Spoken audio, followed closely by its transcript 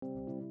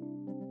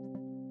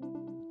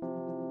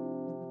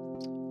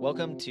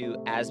Welcome to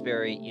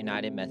Asbury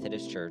United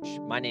Methodist Church.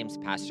 My name's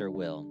Pastor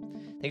Will.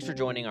 Thanks for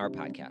joining our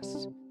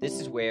podcast. This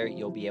is where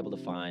you'll be able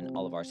to find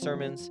all of our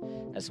sermons,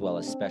 as well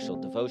as special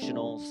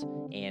devotionals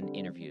and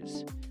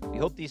interviews. We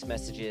hope these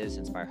messages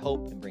inspire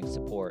hope and bring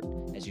support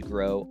as you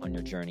grow on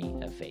your journey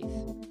of faith.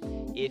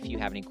 If you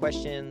have any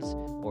questions,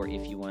 or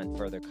if you want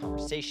further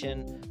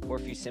conversation, or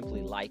if you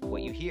simply like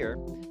what you hear,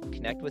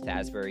 connect with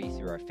Asbury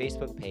through our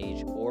Facebook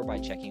page or by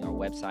checking our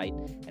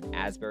website at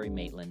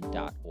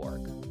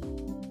asburymaitland.org.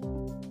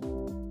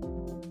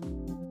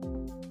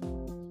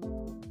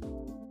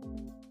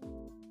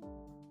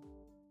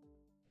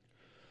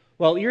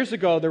 Well, years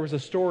ago, there was a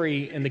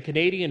story in the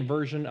Canadian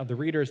version of the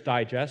Reader's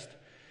Digest,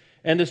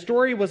 and the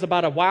story was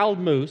about a wild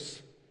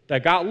moose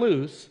that got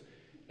loose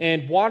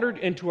and wandered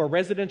into a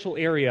residential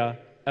area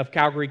of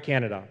Calgary,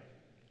 Canada,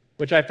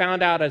 which I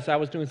found out as I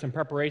was doing some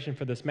preparation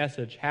for this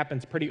message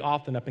happens pretty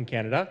often up in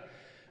Canada.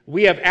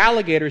 We have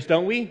alligators,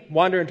 don't we,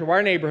 wander into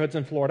our neighborhoods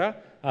in Florida,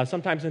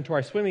 sometimes into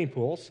our swimming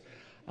pools.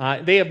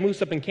 They have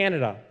moose up in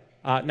Canada.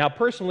 Now,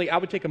 personally, I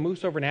would take a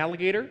moose over an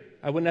alligator.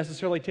 I wouldn't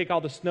necessarily take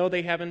all the snow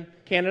they have in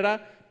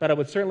Canada, but I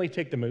would certainly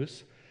take the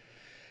moose.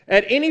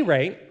 At any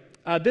rate,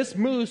 this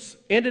moose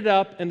ended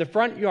up in the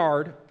front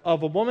yard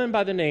of a woman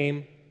by the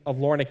name of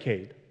Lorna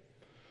Cade.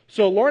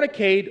 So Lorna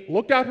Cade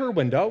looked out her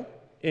window,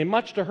 and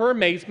much to her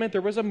amazement,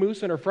 there was a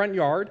moose in her front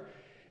yard,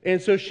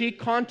 and so she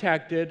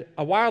contacted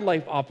a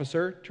wildlife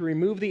officer to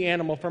remove the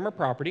animal from her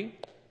property.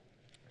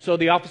 So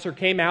the officer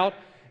came out,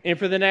 and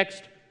for the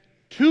next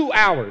 2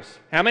 hours,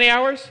 how many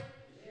hours?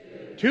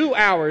 2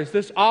 hours,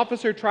 this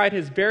officer tried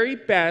his very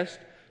best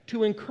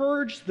to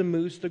encourage the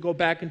moose to go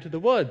back into the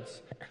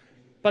woods,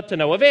 but to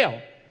no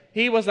avail.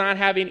 He was not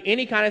having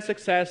any kind of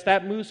success.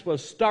 That moose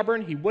was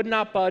stubborn. He would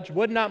not budge,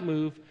 would not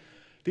move.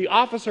 The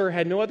officer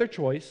had no other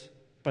choice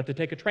but to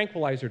take a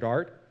tranquilizer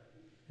dart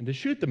and to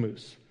shoot the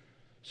moose.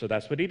 So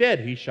that's what he did.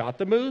 He shot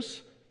the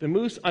moose. The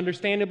moose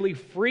understandably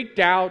freaked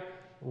out,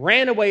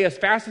 ran away as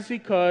fast as he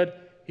could.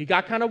 He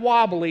got kind of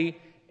wobbly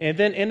and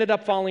then ended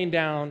up falling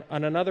down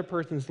on another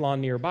person's lawn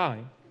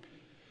nearby.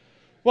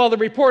 Well, the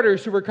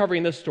reporters who were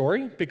covering this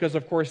story, because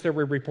of course there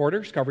were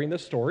reporters covering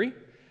this story,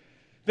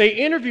 they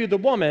interviewed the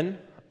woman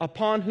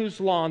upon whose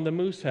lawn the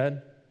moose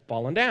had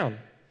fallen down.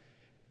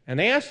 And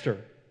they asked her,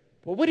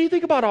 well, what do you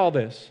think about all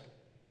this?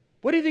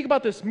 What do you think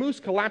about this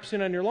moose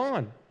collapsing on your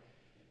lawn?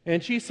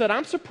 And she said,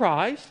 I'm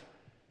surprised,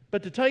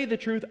 but to tell you the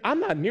truth, I'm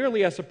not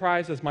nearly as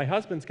surprised as my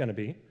husband's going to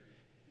be.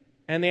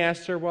 And they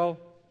asked her, well,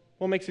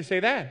 what makes you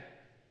say that?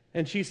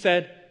 And she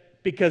said,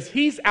 because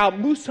he's out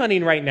moose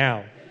hunting right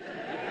now.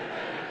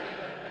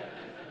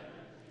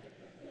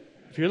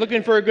 If you're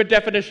looking for a good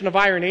definition of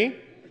irony,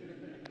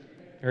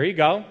 there you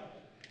go.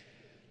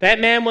 That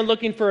man went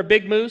looking for a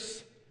big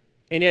moose,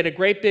 and yet a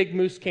great big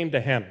moose came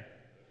to him.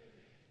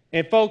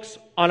 And folks,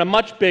 on a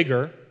much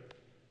bigger,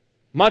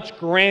 much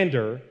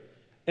grander,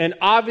 and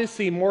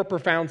obviously more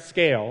profound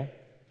scale,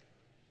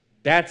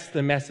 that's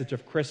the message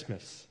of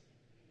Christmas.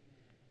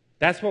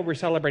 That's what we're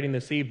celebrating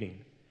this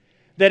evening.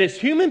 That as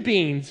human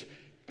beings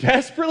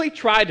desperately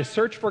try to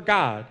search for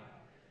God,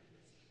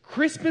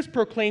 Christmas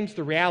proclaims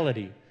the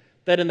reality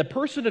that in the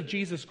person of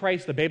Jesus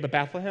Christ, the babe of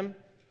Bethlehem,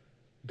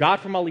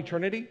 God from all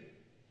eternity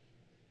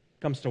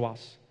comes to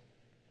us.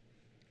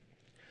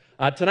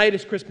 Tonight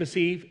is Christmas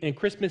Eve, and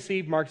Christmas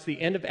Eve marks the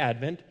end of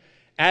Advent.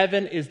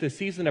 Advent is the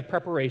season of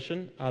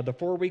preparation, the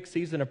 4-week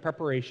season of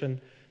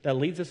preparation that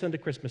leads us into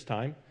Christmas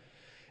time.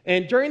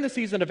 And during the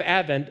season of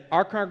Advent,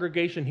 our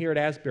congregation here at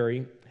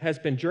Asbury has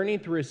been journeying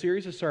through a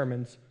series of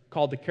sermons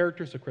called The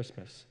Characters of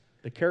Christmas.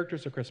 The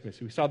Characters of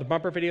Christmas. We saw the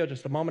bumper video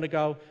just a moment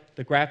ago.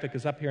 The graphic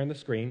is up here on the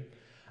screen.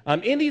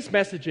 In these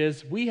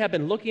messages, we have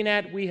been looking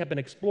at, we have been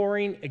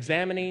exploring,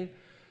 examining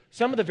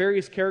some of the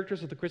various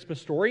characters of the Christmas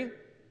story,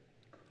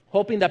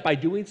 hoping that by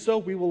doing so,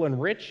 we will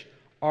enrich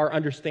our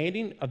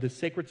understanding of the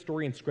sacred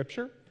story in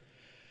Scripture.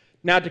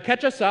 Now, to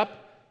catch us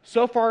up,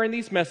 so far in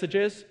these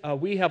messages,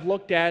 we have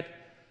looked at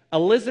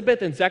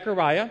Elizabeth and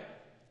Zechariah.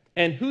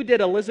 And who did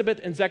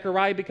Elizabeth and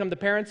Zechariah become the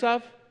parents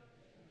of?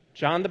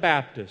 John the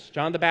Baptist.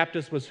 John the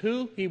Baptist was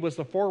who? He was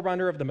the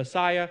forerunner of the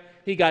Messiah.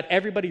 He got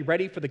everybody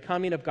ready for the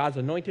coming of God's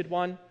anointed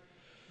one.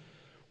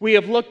 We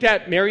have looked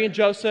at Mary and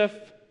Joseph.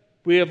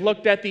 We have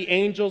looked at the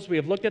angels. We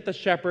have looked at the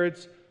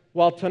shepherds.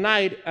 Well,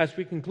 tonight, as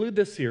we conclude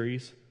this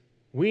series,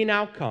 we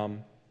now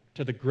come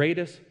to the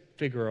greatest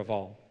figure of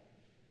all.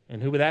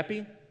 And who would that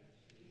be?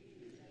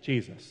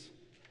 Jesus.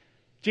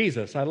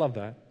 Jesus, I love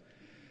that.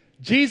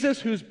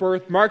 Jesus, whose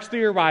birth marks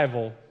the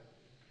arrival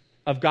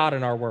of God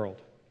in our world.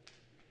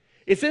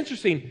 It's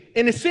interesting.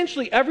 In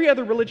essentially every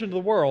other religion of the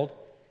world,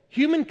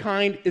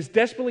 humankind is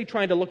desperately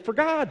trying to look for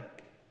God,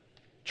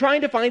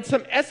 trying to find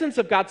some essence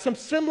of God, some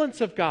semblance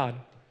of God.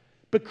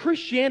 But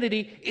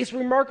Christianity is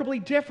remarkably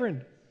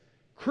different.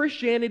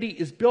 Christianity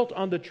is built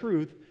on the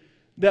truth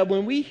that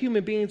when we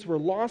human beings were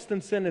lost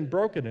in sin and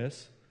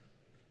brokenness,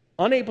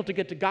 unable to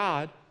get to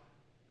God,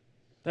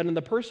 that in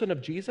the person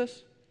of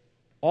Jesus,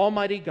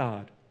 Almighty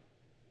God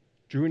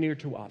drew near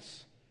to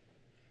us.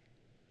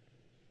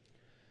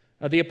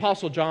 The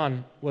Apostle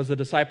John was a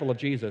disciple of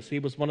Jesus. He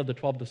was one of the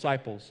 12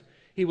 disciples.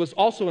 He was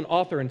also an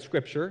author in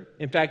Scripture.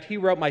 In fact, he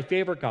wrote my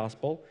favorite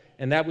gospel,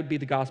 and that would be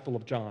the Gospel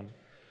of John.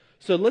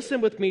 So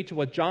listen with me to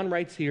what John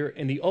writes here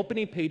in the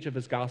opening page of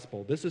his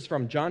gospel. This is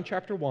from John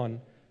chapter 1.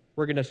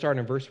 We're going to start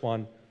in verse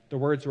 1. The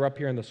words are up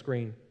here on the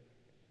screen.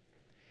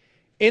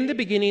 In the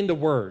beginning, the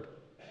Word.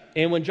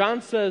 And when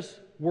John says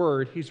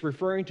Word, he's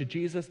referring to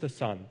Jesus the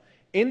Son.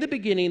 In the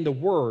beginning, the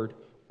Word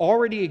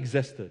already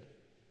existed.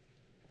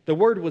 The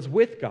Word was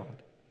with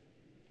God,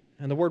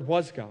 and the Word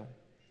was God.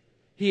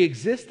 He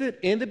existed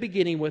in the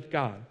beginning with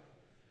God.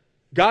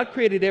 God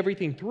created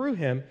everything through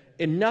him,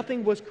 and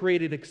nothing was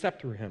created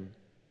except through him.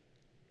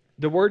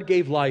 The Word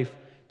gave life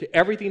to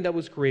everything that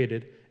was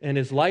created, and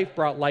his life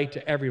brought light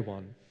to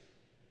everyone.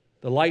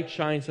 The light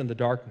shines in the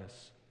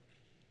darkness,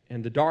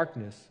 and the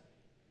darkness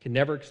can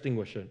never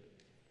extinguish it.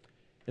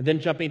 And then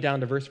jumping down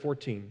to verse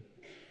 14.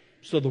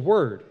 So the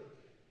Word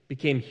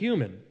became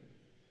human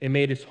and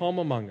made his home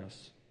among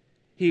us.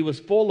 He was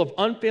full of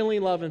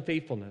unfailing love and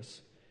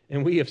faithfulness,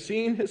 and we have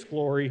seen his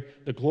glory,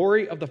 the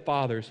glory of the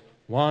Father's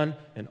one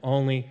and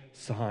only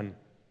Son.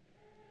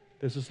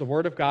 This is the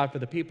word of God for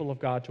the people of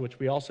God, to which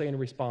we all say in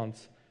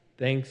response,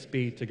 thanks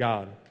be to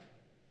God.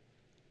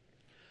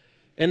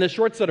 In this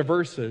short set of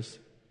verses,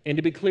 and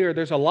to be clear,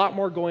 there's a lot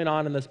more going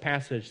on in this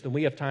passage than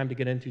we have time to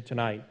get into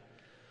tonight.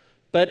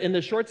 But in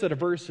this short set of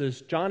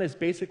verses, John is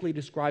basically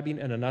describing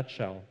in a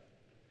nutshell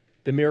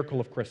the miracle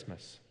of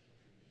Christmas.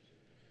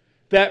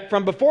 That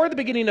from before the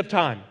beginning of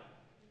time,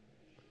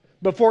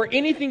 before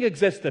anything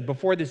existed,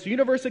 before this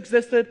universe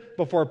existed,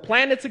 before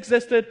planets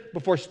existed,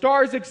 before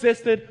stars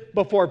existed,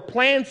 before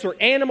plants or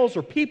animals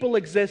or people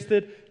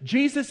existed,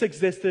 Jesus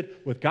existed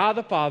with God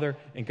the Father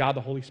and God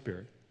the Holy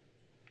Spirit.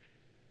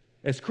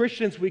 As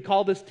Christians, we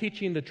call this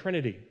teaching the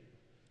Trinity.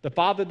 The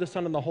Father, the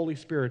Son, and the Holy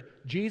Spirit.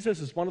 Jesus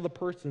is one of the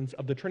persons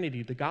of the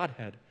Trinity, the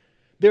Godhead.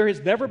 There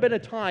has never been a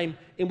time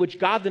in which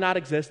God did not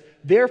exist.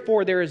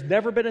 Therefore, there has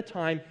never been a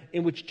time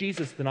in which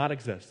Jesus did not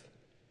exist.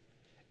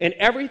 And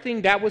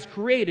everything that was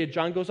created,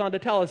 John goes on to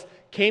tell us,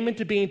 came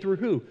into being through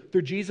who?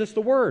 Through Jesus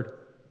the Word.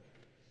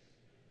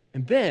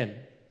 And then,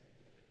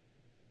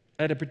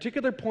 at a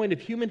particular point of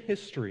human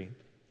history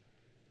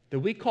that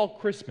we call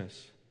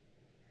Christmas,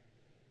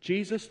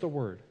 Jesus the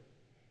Word,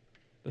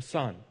 the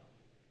Son,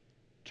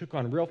 took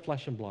on real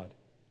flesh and blood.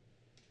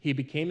 He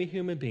became a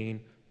human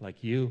being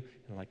like you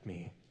and like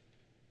me.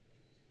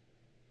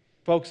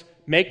 Folks,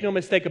 make no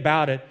mistake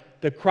about it,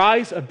 the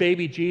cries of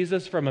baby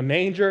Jesus from a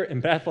manger in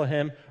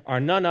Bethlehem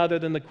are none other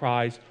than the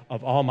cries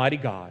of Almighty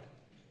God.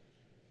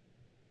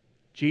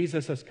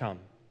 Jesus has come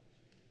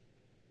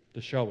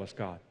to show us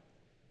God.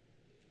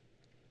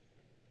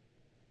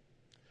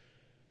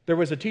 There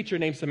was a teacher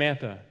named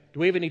Samantha. Do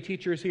we have any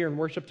teachers here in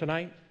worship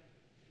tonight?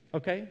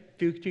 Okay,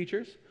 few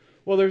teachers.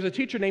 Well, there's a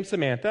teacher named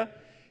Samantha,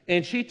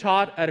 and she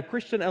taught at a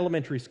Christian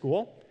elementary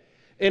school.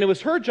 And it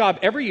was her job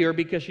every year,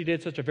 because she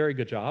did such a very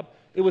good job,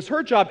 it was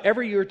her job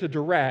every year to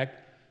direct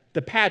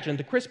the pageant,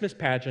 the Christmas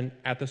pageant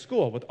at the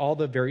school with all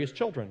the various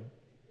children.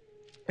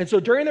 And so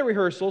during the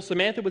rehearsal,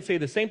 Samantha would say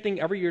the same thing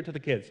every year to the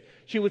kids.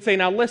 She would say,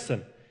 now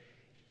listen,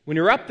 when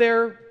you're up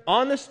there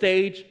on the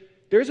stage,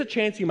 there's a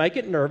chance you might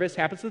get nervous,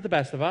 happens to the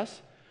best of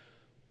us.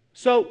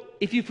 So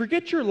if you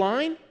forget your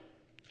line,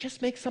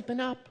 just make something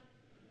up.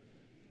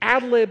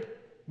 Ad-lib,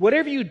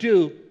 whatever you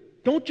do,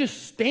 don't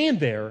just stand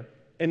there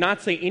and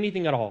not say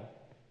anything at all.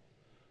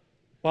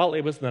 Well,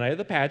 it was the night of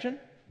the pageant.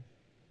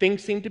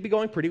 Things seemed to be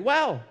going pretty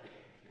well.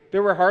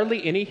 There were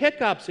hardly any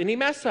hiccups, any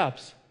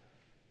mess-ups,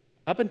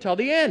 up until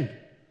the end,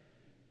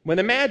 when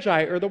the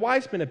Magi or the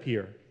wise men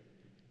appear.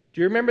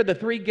 Do you remember the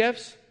 3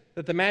 gifts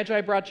that the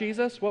Magi brought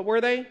Jesus? What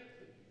were they?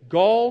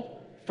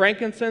 Gold,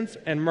 frankincense,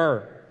 and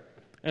myrrh.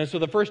 And so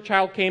the first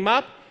child came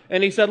up,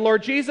 and he said,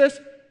 Lord Jesus,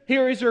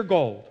 here is your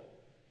gold.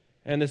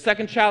 And the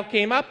second child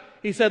came up,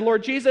 he said,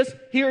 Lord Jesus,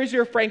 here is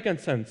your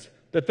frankincense.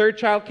 The third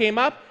child came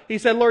up, he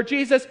said, Lord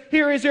Jesus,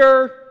 here is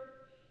your...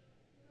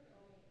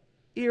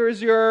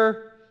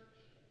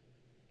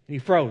 And he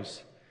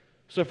froze.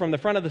 So from the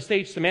front of the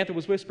stage, Samantha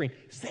was whispering,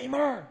 say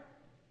myrrh,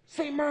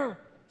 say myrrh,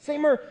 say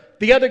myrrh.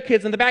 The other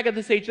kids in the back of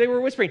the stage, they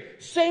were whispering,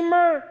 say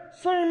myrrh,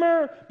 say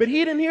myrrh. But he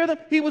didn't hear them.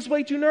 He was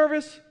way too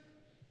nervous.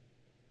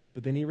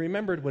 But then he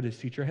remembered what his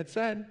teacher had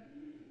said.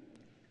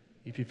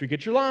 If you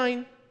forget your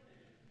line,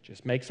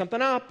 just make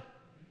something up.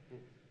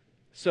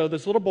 So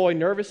this little boy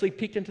nervously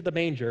peeked into the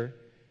manger,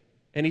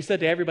 and he said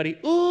to everybody,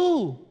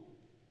 ooh,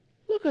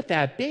 look at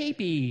that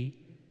baby.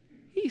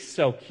 He's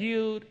so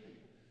cute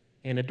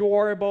and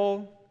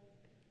adorable.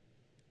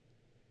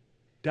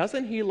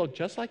 Doesn't he look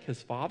just like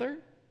his father?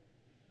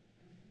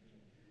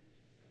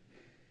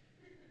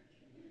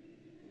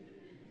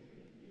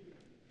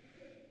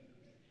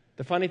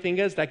 The funny thing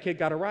is, that kid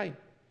got it right.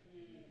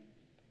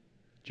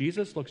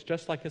 Jesus looks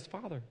just like his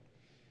father.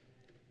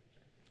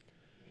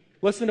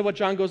 Listen to what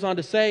John goes on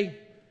to say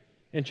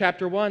in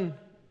chapter 1,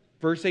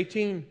 verse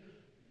 18.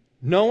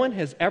 No one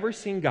has ever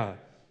seen God,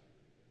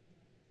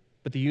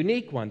 but the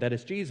unique one, that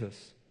is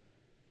Jesus,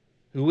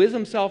 who is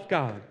himself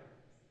God,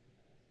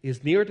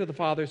 is near to the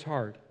Father's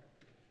heart.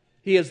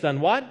 He has done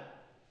what?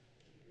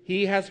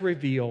 He has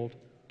revealed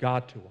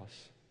God to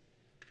us.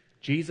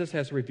 Jesus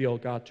has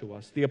revealed God to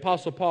us. The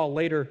Apostle Paul,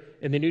 later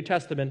in the New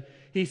Testament,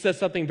 he says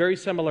something very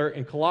similar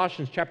in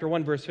Colossians chapter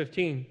 1, verse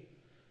 15.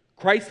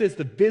 Christ is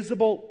the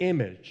visible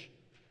image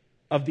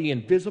of the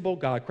invisible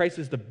God. Christ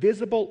is the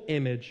visible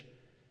image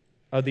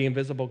of the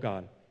invisible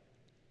God.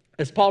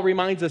 As Paul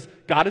reminds us,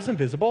 God is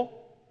invisible.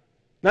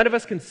 None of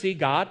us can see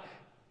God.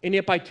 And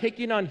yet by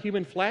taking on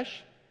human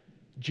flesh,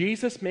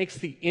 Jesus makes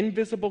the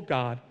invisible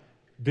God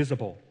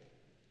visible.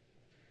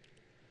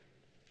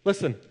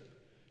 Listen,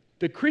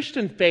 the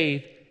Christian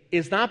faith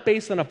is not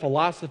based on a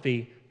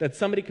philosophy that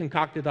somebody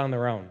concocted on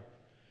their own.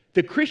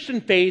 The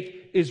Christian faith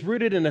is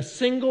rooted in a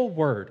single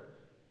word,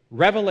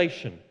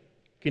 revelation.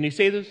 Can you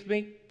say this with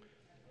me?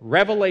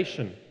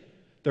 Revelation.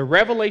 The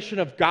revelation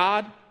of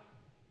God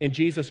in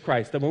Jesus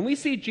Christ. That when we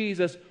see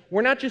Jesus,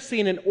 we're not just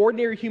seeing an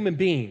ordinary human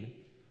being.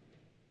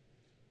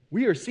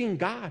 We are seeing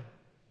God.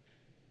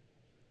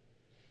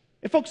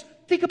 And folks,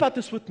 think about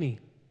this with me.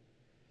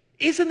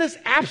 Isn't this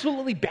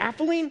absolutely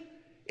baffling?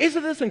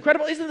 Isn't this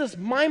incredible? Isn't this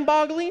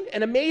mind-boggling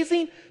and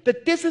amazing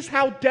that this is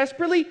how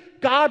desperately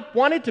God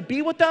wanted to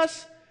be with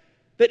us?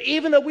 That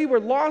even though we were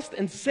lost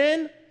in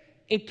sin,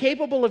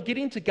 incapable of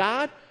getting to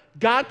God,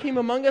 God came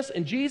among us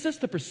in Jesus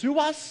to pursue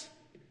us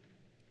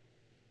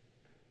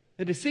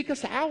and to seek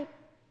us out.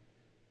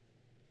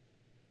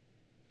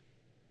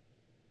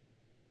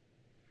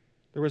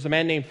 There was a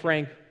man named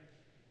Frank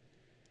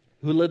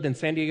who lived in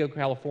San Diego,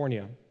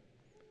 California.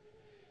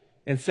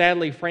 And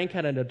sadly, Frank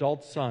had an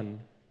adult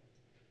son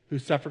who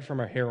suffered from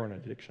a heroin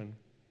addiction.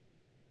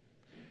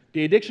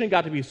 The addiction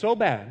got to be so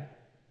bad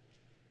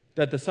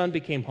that the son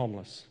became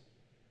homeless,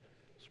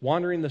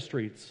 wandering the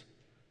streets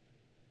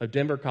of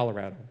Denver,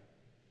 Colorado.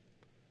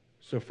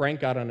 So Frank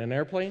got on an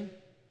airplane,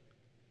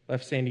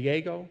 left San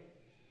Diego,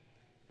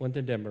 went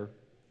to Denver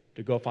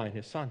to go find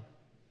his son.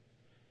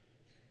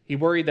 He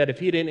worried that if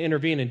he didn't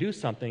intervene and do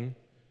something,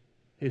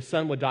 his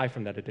son would die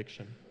from that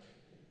addiction.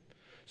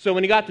 So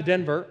when he got to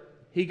Denver,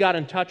 he got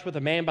in touch with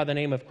a man by the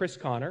name of Chris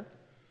Connor,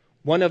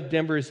 one of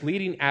Denver's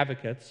leading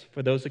advocates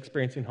for those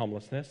experiencing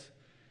homelessness.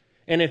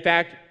 And in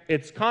fact,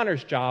 it's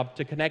Connor's job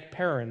to connect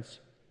parents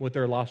with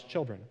their lost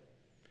children.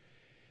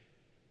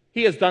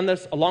 He has done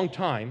this a long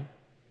time,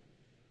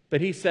 but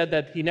he said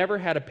that he never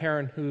had a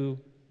parent who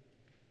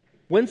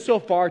went so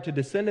far to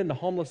descend into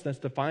homelessness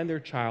to find their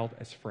child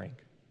as Frank.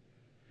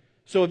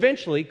 So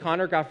eventually,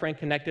 Connor got Frank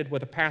connected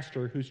with a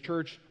pastor whose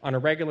church on a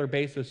regular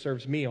basis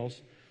serves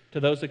meals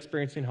to those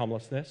experiencing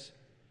homelessness.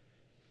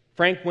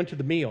 Frank went to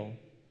the meal,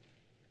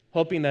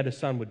 hoping that his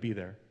son would be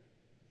there.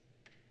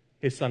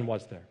 His son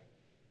was there.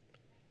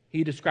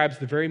 He describes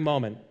the very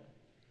moment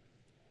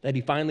that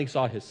he finally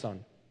saw his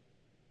son.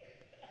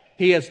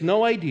 He has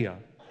no idea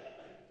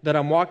that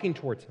I'm walking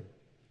towards him.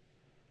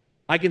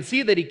 I can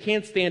see that he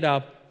can't stand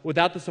up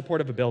without the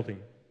support of a building.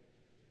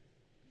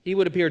 He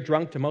would appear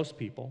drunk to most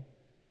people.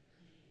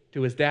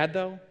 To his dad,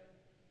 though,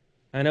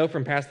 I know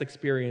from past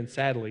experience,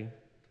 sadly,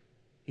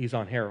 he's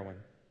on heroin.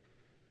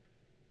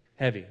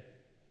 Heavy.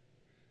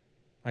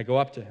 I go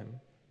up to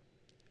him,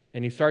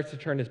 and he starts to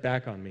turn his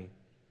back on me.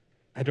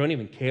 I don't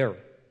even care.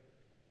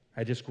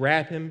 I just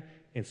grab him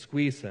and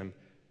squeeze him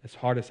as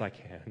hard as I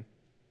can.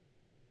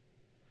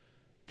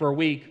 For a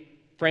week,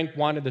 Frank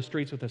wandered the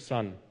streets with his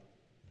son.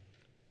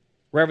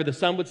 Wherever the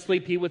son would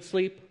sleep, he would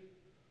sleep.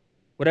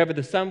 Whatever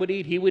the son would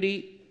eat, he would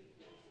eat.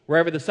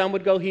 Wherever the son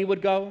would go, he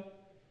would go.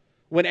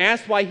 When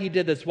asked why he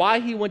did this, why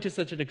he went to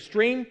such an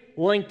extreme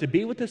length to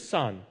be with his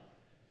son,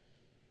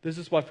 this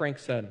is what Frank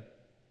said.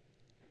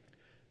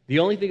 The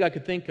only thing I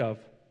could think of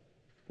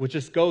was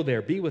just go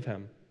there, be with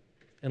him,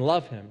 and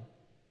love him.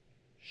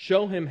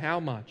 Show him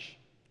how much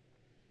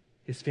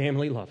his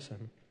family loves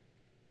him.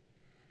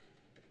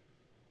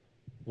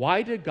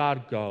 Why did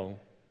God go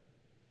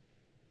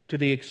to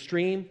the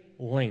extreme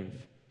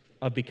length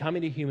of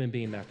becoming a human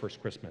being that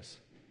first Christmas?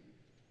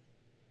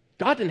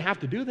 God didn't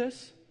have to do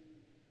this.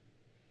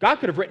 God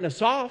could have written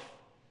us off.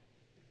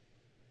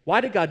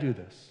 Why did God do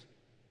this?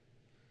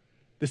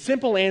 The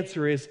simple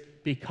answer is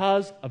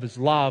because of his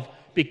love.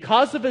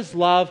 Because of his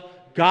love,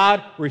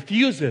 God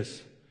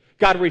refuses.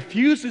 God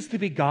refuses to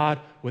be God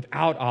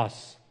without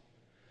us.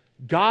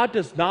 God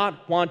does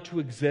not want to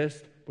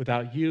exist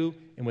without you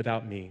and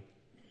without me.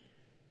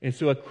 And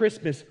so at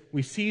Christmas,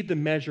 we see the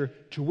measure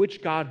to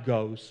which God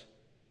goes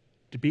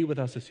to be with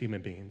us as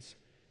human beings.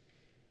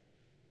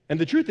 And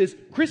the truth is,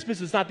 Christmas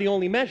is not the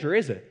only measure,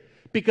 is it?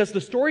 Because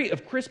the story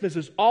of Christmas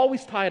is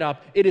always tied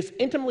up, it is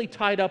intimately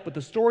tied up with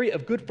the story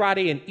of Good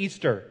Friday and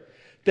Easter.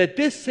 That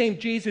this same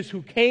Jesus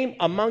who came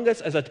among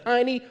us as a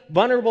tiny,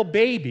 vulnerable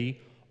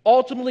baby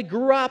ultimately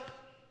grew up.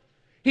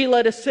 He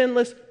led a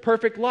sinless,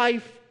 perfect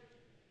life.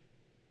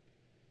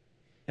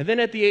 And then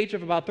at the age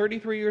of about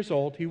 33 years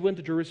old, he went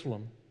to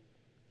Jerusalem.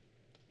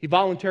 He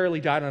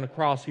voluntarily died on a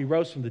cross. He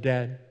rose from the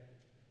dead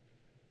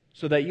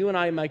so that you and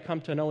I might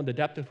come to know in the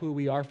depth of who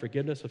we are,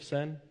 forgiveness of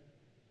sin,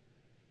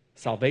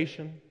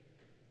 salvation,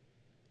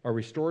 a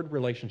restored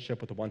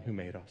relationship with the one who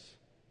made us.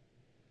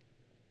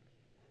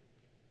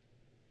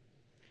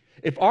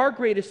 If our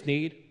greatest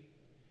need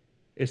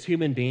as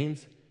human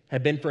beings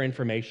had been for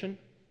information,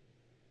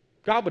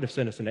 God would have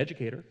sent us an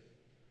educator.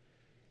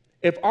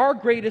 If our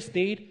greatest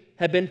need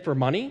had been for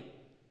money,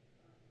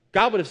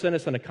 God would have sent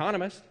us an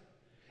economist.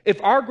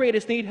 If our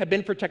greatest need had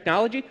been for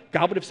technology,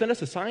 God would have sent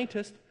us a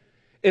scientist.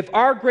 If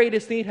our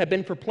greatest need had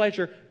been for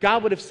pleasure,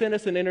 God would have sent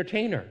us an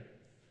entertainer.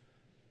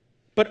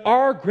 But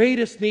our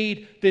greatest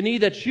need, the need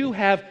that you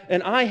have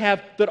and I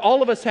have, that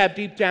all of us have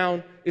deep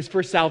down, is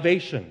for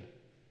salvation.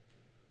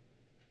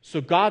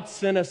 So God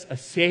sent us a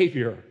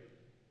Savior,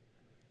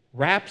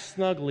 wrapped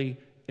snugly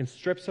in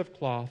strips of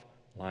cloth,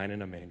 lying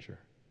in a manger.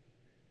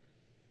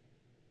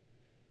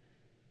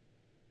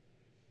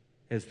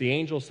 As the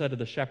angel said to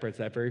the shepherds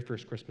that very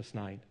first Christmas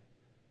night,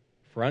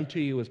 "For unto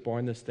you is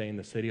born this day in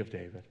the city of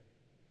David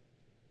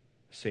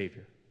a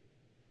Savior,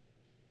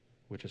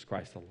 which is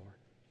Christ the Lord."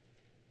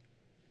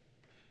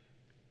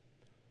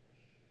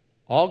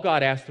 All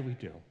God asks that we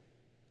do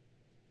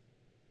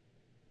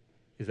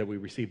is that we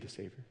receive the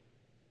Savior.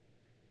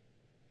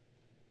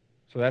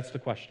 So that's the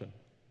question.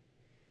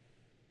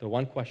 The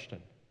one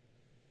question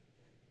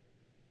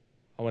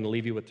I want to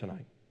leave you with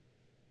tonight.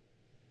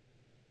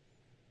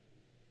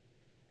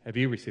 Have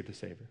you received the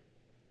Savior?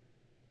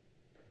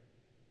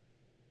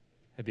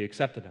 Have you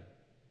accepted Him?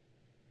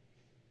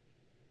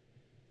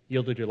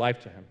 Yielded your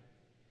life to Him?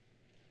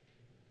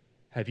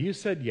 Have you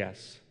said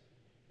yes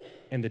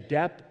in the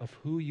depth of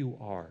who you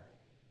are,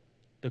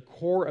 the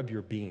core of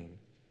your being,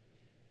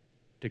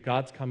 to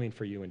God's coming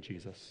for you in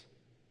Jesus?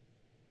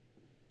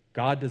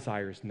 God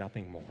desires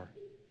nothing more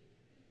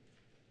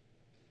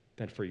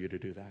than for you to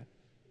do that.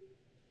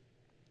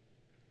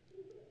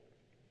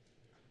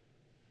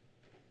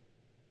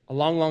 A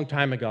long, long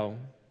time ago,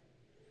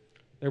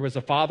 there was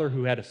a father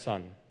who had a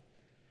son.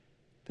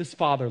 This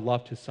father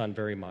loved his son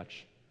very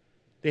much.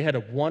 They had a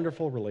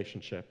wonderful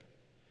relationship.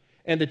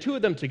 And the two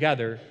of them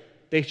together,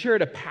 they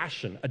shared a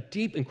passion, a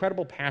deep,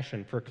 incredible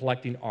passion for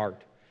collecting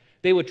art.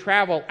 They would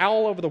travel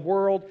all over the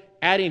world,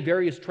 adding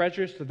various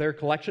treasures to their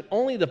collection.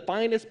 Only the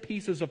finest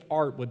pieces of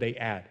art would they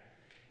add.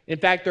 In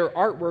fact, their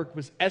artwork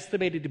was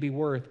estimated to be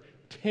worth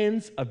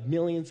tens of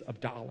millions of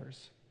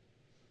dollars.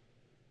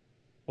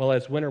 Well,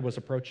 as winter was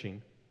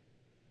approaching,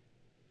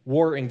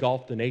 war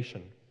engulfed the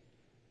nation.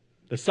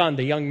 The son,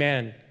 the young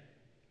man,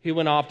 he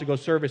went off to go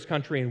serve his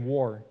country in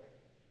war.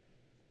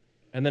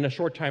 And then a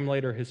short time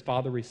later, his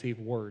father received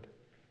word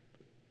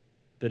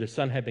that his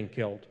son had been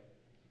killed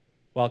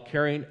while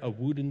carrying a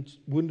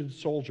wounded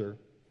soldier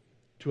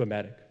to a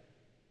medic.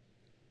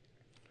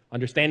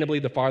 Understandably,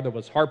 the father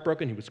was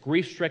heartbroken. He was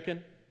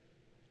grief-stricken,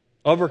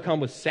 overcome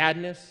with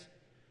sadness.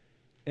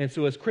 And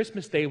so as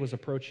Christmas Day was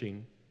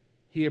approaching,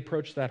 he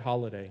approached that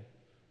holiday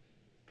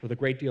with a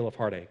great deal of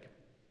heartache.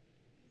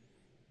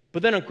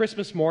 But then on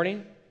Christmas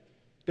morning,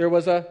 there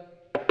was a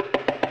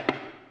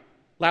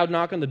loud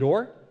knock on the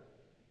door.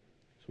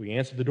 So he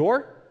answered the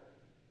door.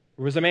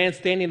 There was a man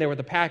standing there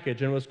with a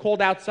package, and it was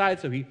cold outside,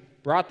 so he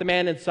brought the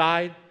man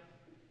inside.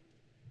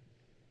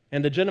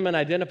 And the gentleman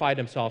identified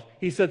himself.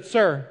 He said,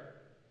 "Sir,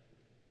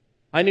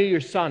 I knew your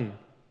son.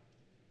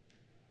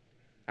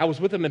 I was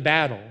with him in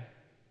battle.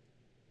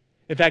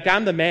 In fact,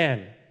 I'm the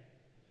man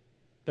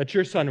that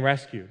your son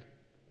rescued.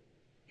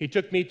 He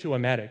took me to a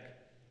medic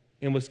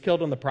and was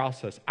killed in the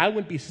process. I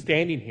wouldn't be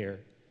standing here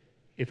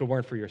if it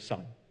weren't for your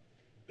son.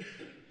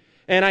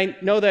 And I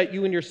know that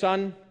you and your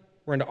son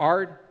were into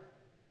art.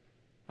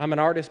 I'm an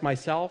artist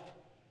myself.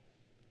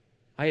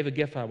 I have a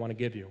gift I want to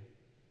give you."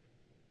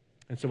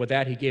 And so with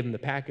that, he gave him the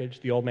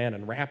package. The old man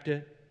unwrapped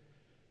it.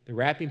 The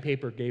wrapping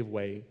paper gave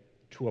way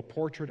to a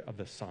portrait of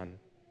the son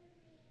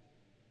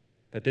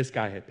that this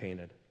guy had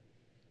painted.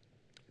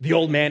 The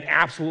old man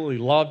absolutely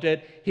loved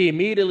it. He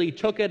immediately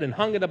took it and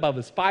hung it above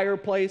his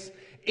fireplace.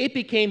 It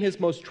became his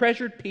most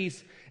treasured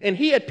piece. And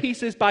he had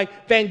pieces by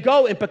Van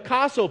Gogh and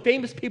Picasso,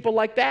 famous people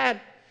like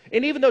that.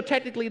 And even though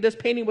technically this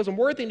painting wasn't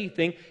worth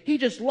anything, he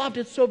just loved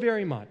it so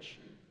very much.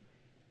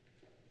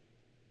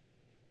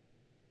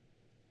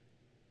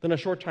 Then a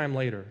short time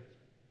later,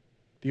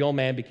 the old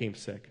man became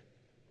sick,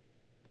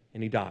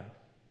 and he died.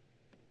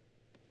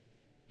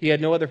 He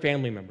had no other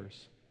family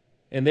members,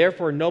 and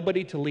therefore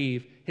nobody to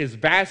leave his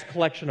vast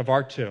collection of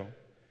art to.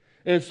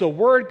 And so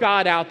word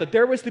got out that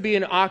there was to be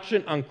an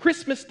auction on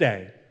Christmas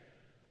Day,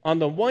 on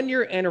the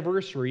 1-year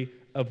anniversary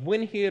of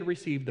when he had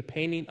received the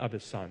painting of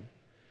his son.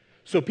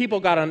 So people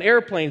got on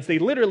airplanes. They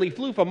literally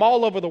flew from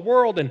all over the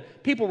world, and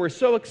people were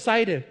so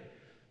excited.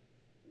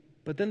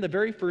 But then the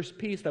very first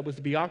piece that was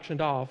to be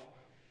auctioned off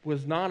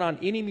was not on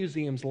any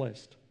museum's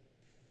list.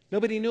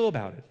 Nobody knew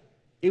about it.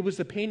 It was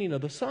the painting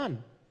of the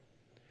son.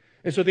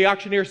 And so the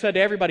auctioneer said to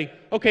everybody,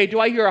 "Okay, do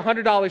I hear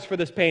 $100 for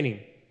this painting?"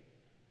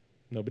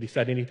 Nobody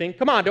said anything.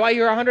 "Come on, do I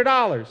hear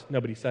 $100?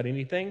 Nobody said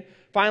anything.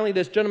 Finally,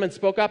 this gentleman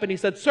spoke up and he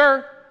said,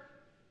 "Sir,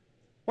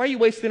 why are you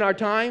wasting our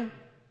time?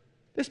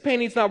 This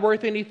painting's not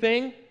worth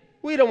anything.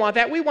 We don't want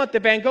that. We want the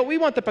Van Gogh. We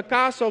want the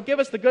Picasso. Give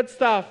us the good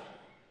stuff."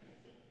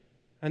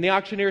 And the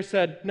auctioneer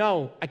said,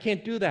 "No, I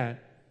can't do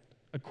that.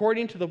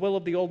 According to the will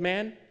of the old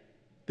man,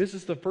 this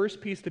is the first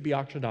piece to be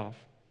auctioned off.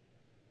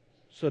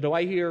 So do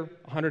I hear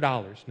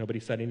 $100? Nobody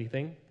said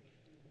anything.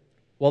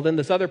 Well, then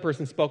this other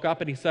person spoke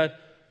up and he said,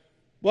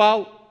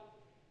 "Well,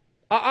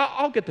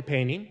 I'll get the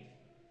painting.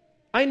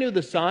 I knew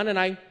the son, and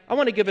I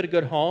want to give it a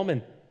good home,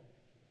 and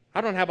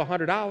I don't have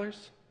 $100.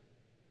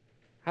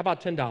 How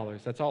about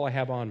 $10? That's all I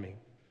have on me.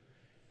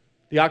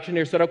 The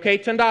auctioneer said, okay,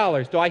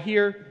 $10. Do I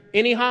hear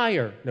any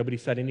higher? Nobody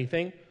said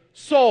anything.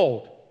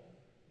 Sold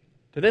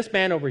to this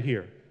man over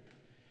here.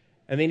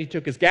 And then he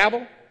took his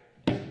gavel,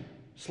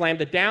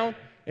 slammed it down,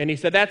 and he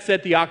said, that's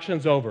it, the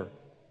auction's over.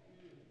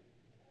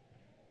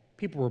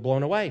 People were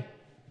blown away.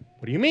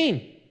 What do you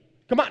mean?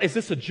 Come on, is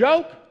this a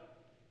joke?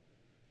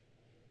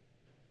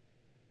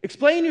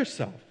 Explain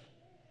yourself.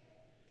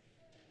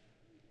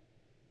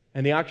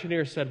 And the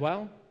auctioneer said,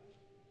 well,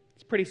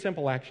 it's pretty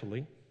simple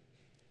actually.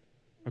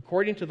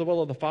 According to the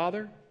will of the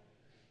Father,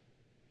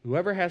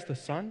 whoever has the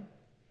Son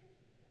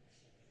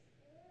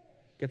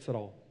gets it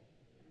all.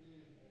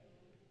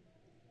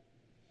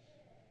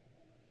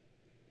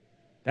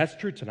 That's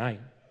true tonight.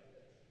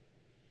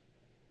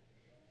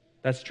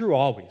 That's true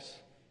always.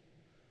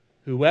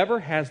 Whoever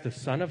has the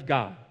Son of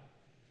God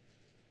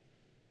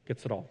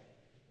gets it all.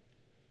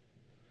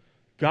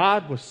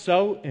 God was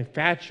so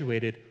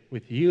infatuated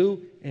with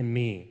you and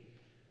me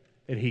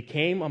that he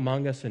came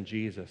among us in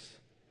Jesus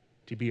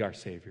to be our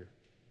Savior.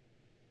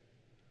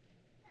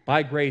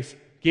 By grace,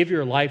 give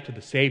your life to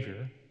the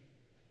Savior.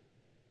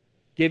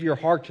 Give your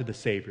heart to the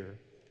Savior.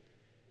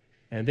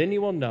 And then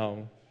you will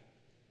know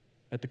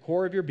at the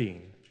core of your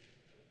being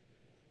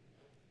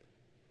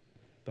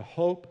the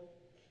hope,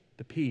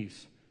 the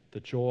peace, the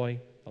joy,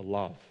 the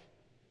love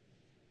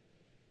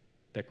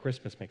that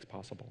Christmas makes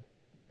possible.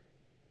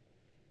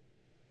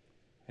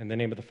 In the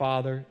name of the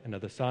Father, and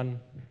of the Son,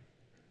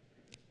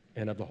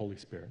 and of the Holy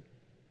Spirit.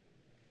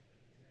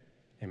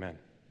 Amen.